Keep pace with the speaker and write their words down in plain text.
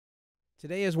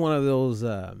Today is one of those.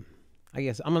 I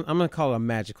guess I'm gonna call it a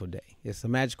magical day. It's a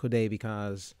magical day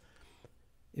because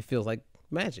it feels like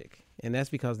magic, and that's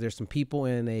because there's some people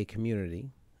in a community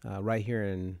right here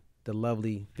in the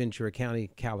lovely Ventura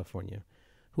County, California,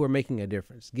 who are making a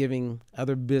difference, giving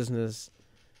other business,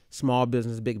 small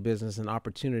business, big business, an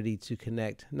opportunity to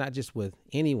connect not just with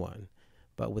anyone,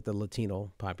 but with the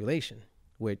Latino population,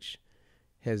 which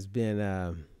has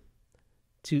been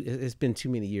it's been too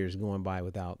many years going by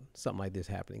without something like this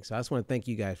happening. So I just want to thank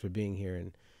you guys for being here,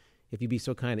 and if you'd be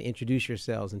so kind to introduce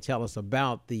yourselves and tell us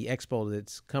about the expo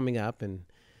that's coming up and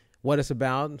what it's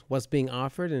about, what's being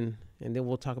offered, and then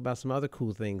we'll talk about some other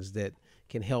cool things that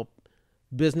can help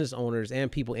business owners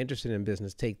and people interested in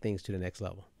business take things to the next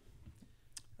level.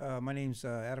 My name's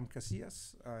Adam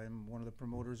Casillas. I'm one of the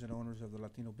promoters and owners of the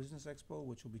Latino Business Expo,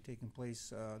 which will be taking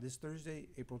place this Thursday,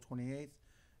 April 28th,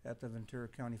 at the Ventura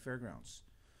County Fairgrounds.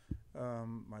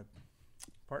 My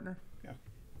partner?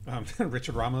 Yeah.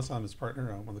 Richard Ramos, I'm his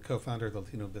partner. I'm one of the co-founder of the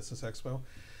Latino Business Expo.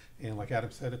 And like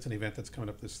Adam said, it's an event that's coming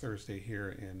up this Thursday here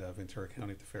in Ventura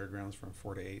County at the Fairgrounds from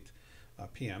 4 to 8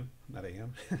 p.m., not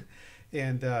a.m.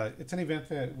 And it's an event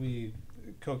that we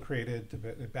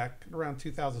co-created back around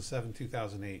 2007,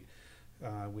 2008.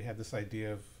 We had this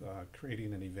idea of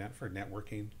creating an event for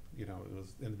networking. You know, it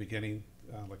was in the beginning,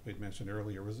 like we'd mentioned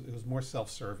earlier, it was more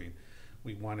self-serving.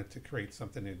 We wanted to create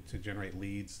something to generate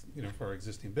leads, you know, for our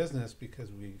existing business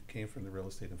because we came from the real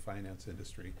estate and finance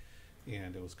industry,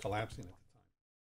 and it was collapsing at